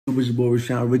It's your boy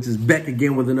Rushian. Rich is back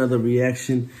again with another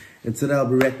reaction. And today I'll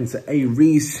be reacting to A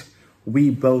Reece, We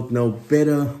Both Know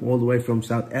Better, all the way from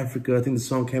South Africa. I think the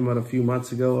song came out a few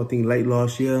months ago, I think late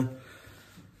last year.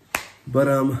 But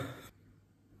I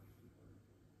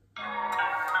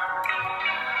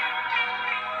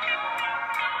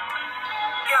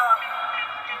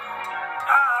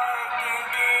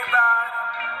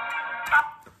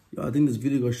think this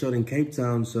video got shot in Cape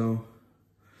Town, so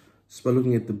just by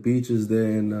looking at the beaches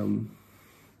there, and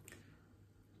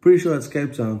pretty sure it's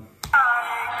Cape Town.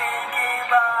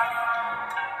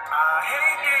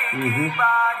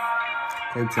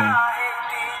 Cape Town.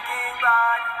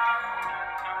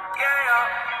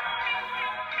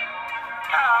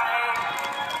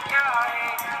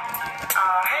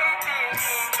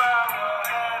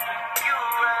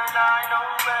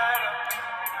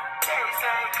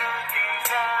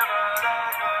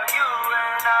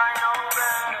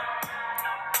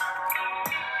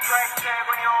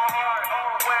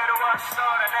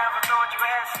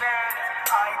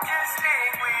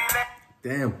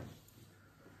 Damn.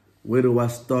 Where do I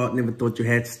start? Never thought you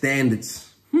had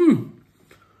standards.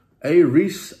 A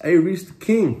Reece the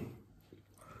King.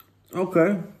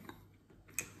 Okay.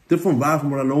 Different vibe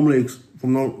from what I normally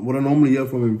hear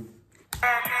from him.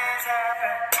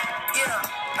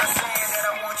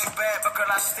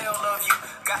 Still love you.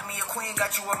 Got me a queen,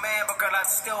 got you a man, but girl, I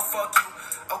still fuck you.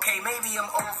 Okay, maybe I'm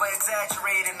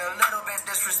over-exaggerating, a little bit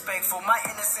disrespectful. My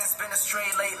innocence been astray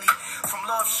lately. From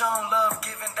love shown, love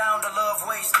given, down to love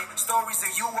wasted. Stories of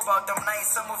you about them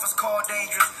nights, some of us call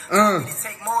dangerous. Really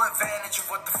take more advantage of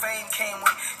what the fame came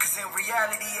with. Cause in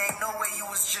reality, ain't no way you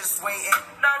was just waiting.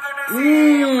 Not gonna sit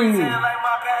here and pretend like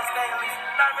my past daily.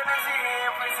 Not gonna sit here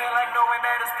and pretend like knowing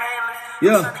that it's painless.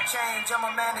 Yeah. I'm trying to change, I'm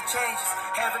a man that changes.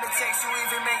 Having to text you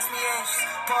even makes me anxious.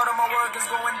 Part of my work is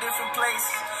going different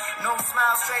places. No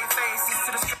smile, straight faces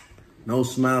to the street. No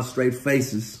smile, straight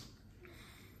faces.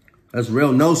 That's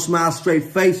real. No smile,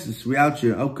 straight faces. We out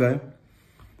here. Okay.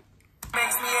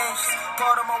 Makes me anxious.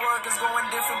 Part of my work is going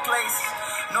different places.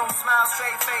 No smile,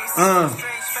 straight faces.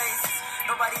 Strange faces.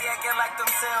 Nobody acting like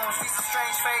themselves. These are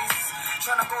strange faces.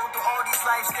 Trying to go through all these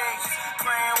life stages.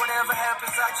 Praying whatever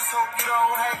happens, I just hope you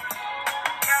don't hate.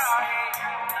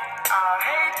 I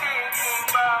hate thinking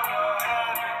about what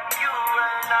happened. You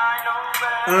and I know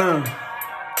better.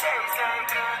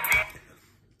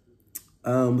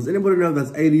 Does anybody know if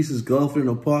that's A Reece's girlfriend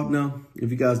or partner?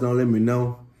 If you guys know, let me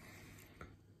know.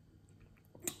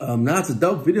 Now it's a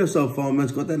dope video so far, man.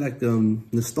 It's got that like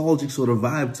nostalgic sort of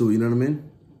vibe to it, you know what I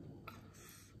mean?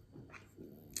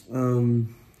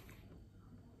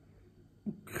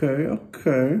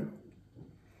 Okay.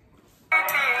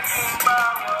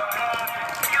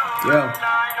 Yeah.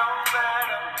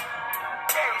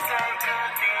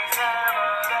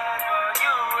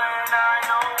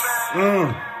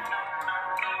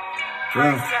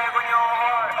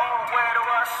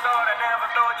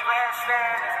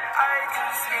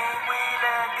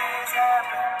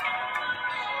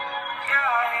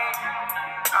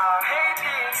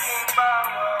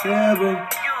 Yeah, bro.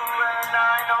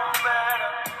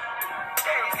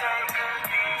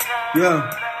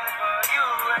 Yeah.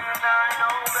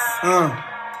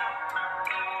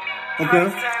 Okay.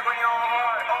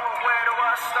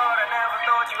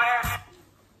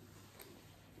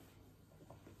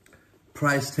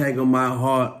 Price tag on my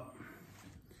heart.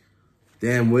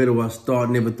 Damn, where do I start?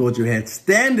 Never thought you had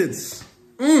standards.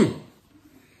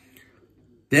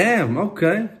 Damn,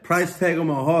 okay. Price tag on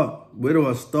my heart. Where do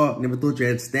I start? Never thought you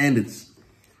had standards.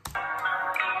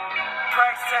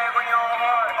 Price tag on your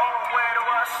heart. Oh, where do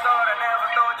I start? I never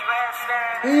thought you had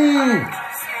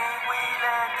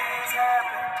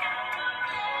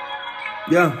standards.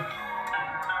 Yeah.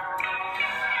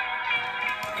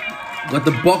 Got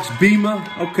the box beamer.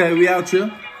 Okay, we out here.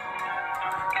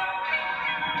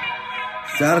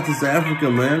 Shout out to South Africa,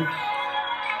 man.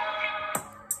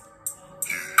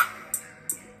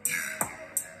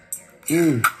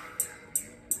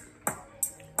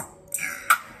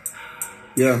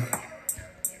 Yeah.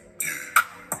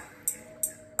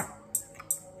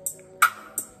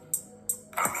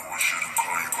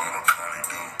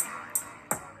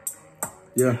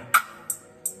 Yeah.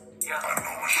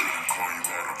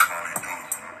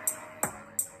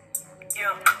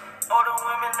 All the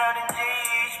women out in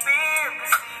GHB,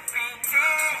 CPT.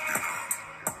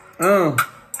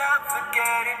 Not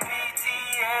forgetting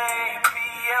PTA,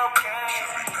 PLK.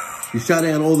 You shot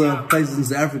out all the places in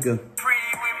South Africa.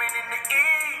 Pre-women in the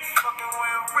East, fucking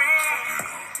with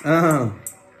Reece. Uh-huh.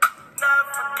 Not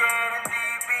forgetting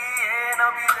DBN,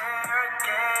 I'll be there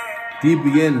again.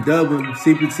 DBN, Durban,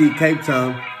 CPT, Cape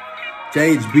Town,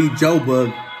 JHB,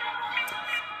 Joburg.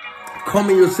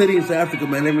 Comment your city in South Africa,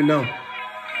 man. Let me know.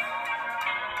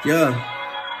 Yeah.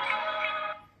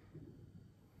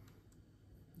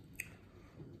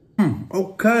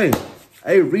 Okay.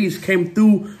 A Reece came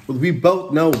through with We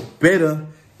Both Know Better.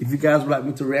 If you guys would like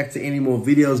me to react to any more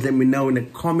videos, let me know in the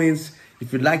comments.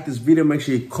 If you like this video, make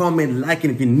sure you comment, like,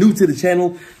 and if you're new to the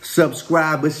channel,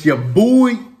 subscribe. It's your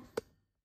boy.